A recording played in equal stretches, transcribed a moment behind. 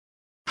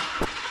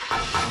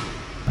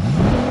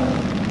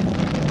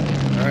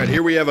Alright,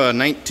 here we have a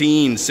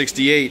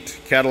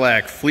 1968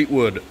 Cadillac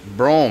Fleetwood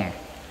Brougham.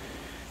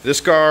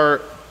 This car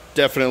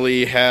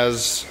definitely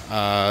has,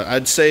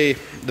 I'd say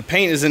the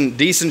paint is in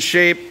decent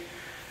shape.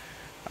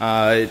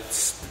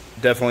 It's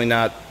definitely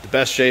not the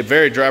best shape.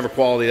 Very driver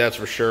quality, that's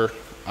for sure.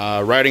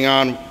 Riding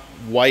on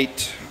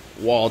white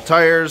wall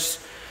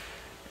tires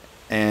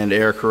and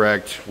air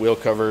correct wheel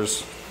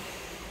covers.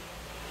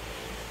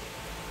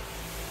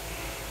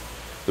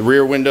 The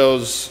rear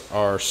windows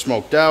are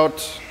smoked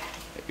out,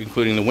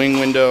 including the wing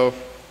window.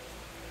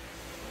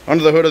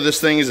 Under the hood of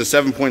this thing is a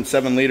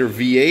 7.7 liter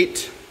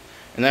V8,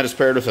 and that is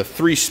paired with a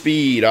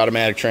 3-speed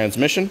automatic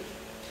transmission.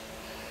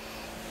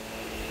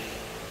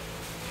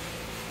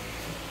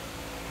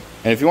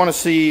 And if you want to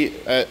see,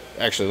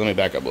 actually let me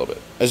back up a little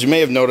bit. As you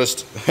may have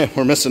noticed,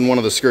 we're missing one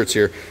of the skirts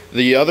here.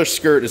 The other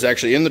skirt is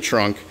actually in the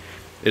trunk.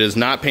 It is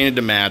not painted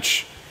to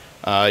match.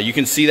 You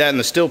can see that in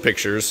the still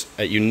pictures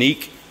at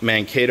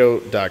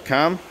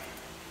uniquemankato.com.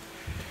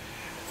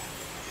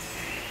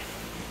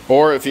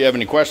 Or if you have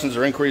any questions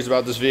or inquiries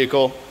about this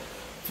vehicle,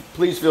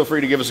 please feel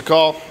free to give us a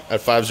call at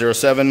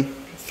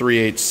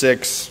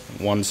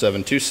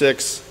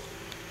 507-386-1726.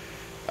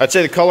 I'd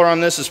say the color on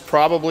this is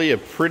probably a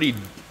pretty,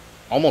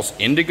 almost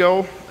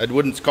indigo. I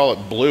wouldn't call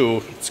it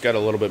blue. It's got a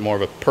little bit more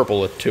of a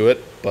purple to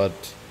it, but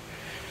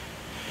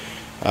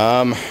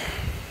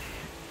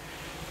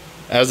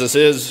as this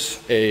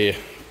is a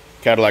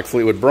Cadillac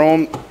Fleetwood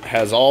Brougham,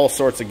 has all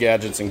sorts of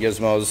gadgets and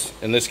gizmos.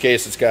 In this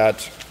case, it's got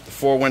the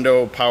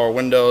 4-window power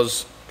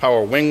windows,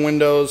 power wing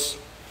windows,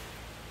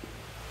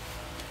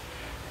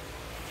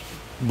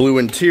 blue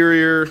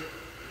interior.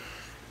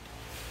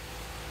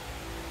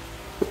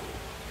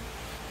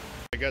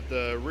 I got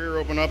the rear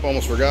open up,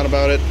 almost forgot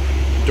about it.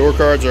 Door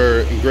cards are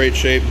in great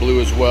shape, blue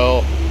as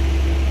well.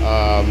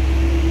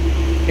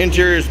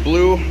 Interior is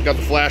blue, got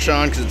the flash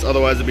on because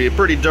otherwise it'd be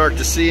pretty dark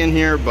to see in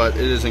here, but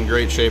it is in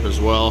great shape as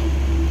well.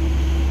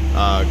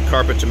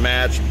 Carpet to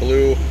match,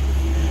 blue.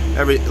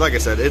 Like I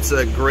said, it's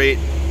a great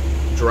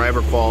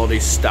driver quality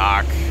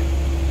stock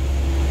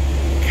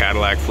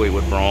Cadillac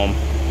Fleetwood Brougham.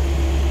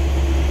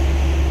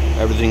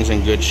 Everything's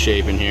in good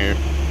shape in here.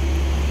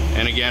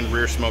 And again,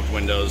 rear smoked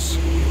windows.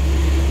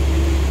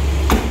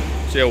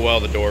 See how well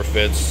the door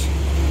fits.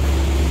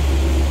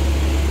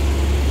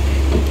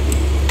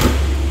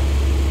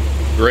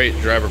 Great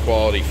driver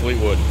quality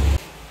Fleetwood.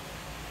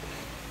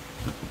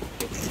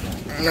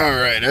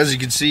 Alright, as you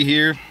can see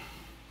here,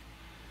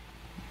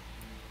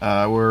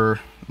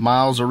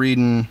 miles are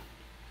reading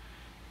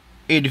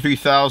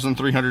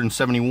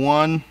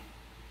 83,371.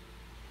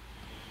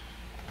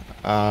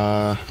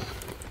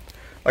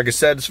 Like I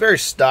said, it's very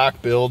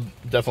stock build.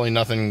 Definitely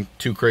nothing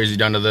too crazy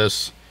done to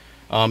this.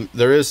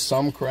 There is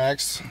some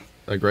cracks,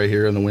 like right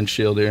here in the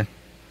windshield here.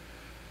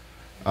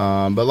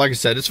 But like I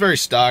said, it's very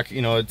stock.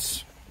 You know,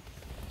 it's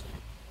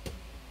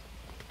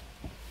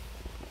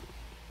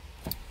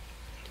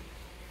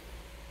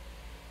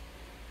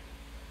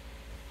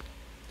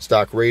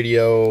stock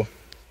radio.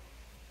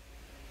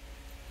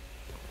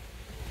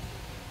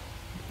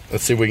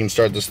 Let's see if we can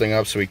start this thing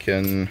up so we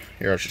can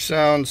hear how she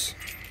sounds.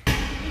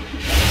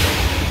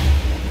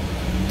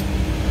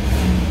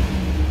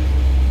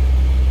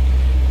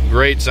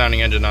 Great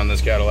sounding engine on this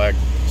Cadillac.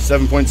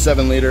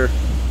 7.7 liter.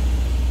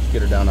 Let's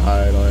get her down to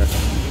high there.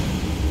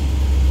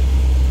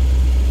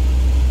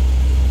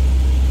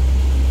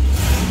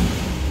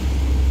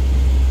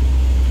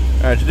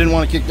 Alright, she didn't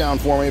want to kick down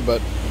for me, but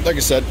like I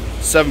said,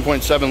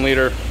 7.7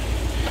 liter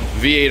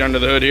V8 under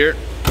the hood here.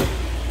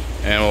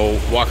 And we'll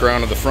walk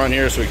around to the front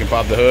here so we can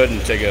pop the hood and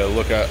take a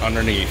look at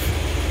underneath.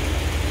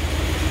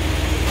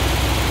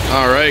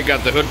 Alright,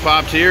 got the hood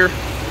popped here.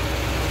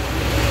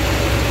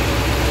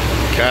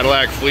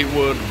 Cadillac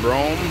Fleetwood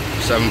Brougham,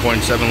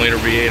 7.7 liter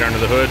V8 under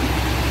the hood.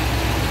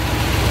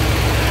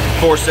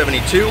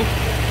 472.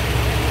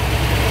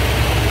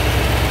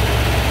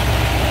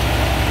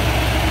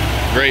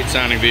 Great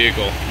sounding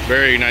vehicle.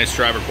 Very nice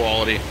driver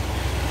quality.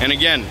 And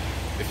again,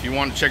 if you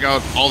want to check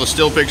out all the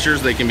still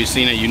pictures, they can be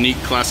seen at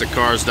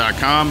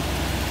uniqueclassiccars.com.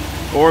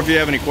 Or if you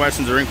have any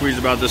questions or inquiries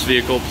about this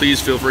vehicle, please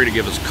feel free to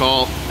give us a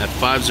call at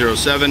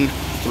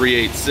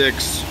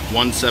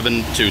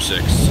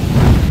 507-386-1726.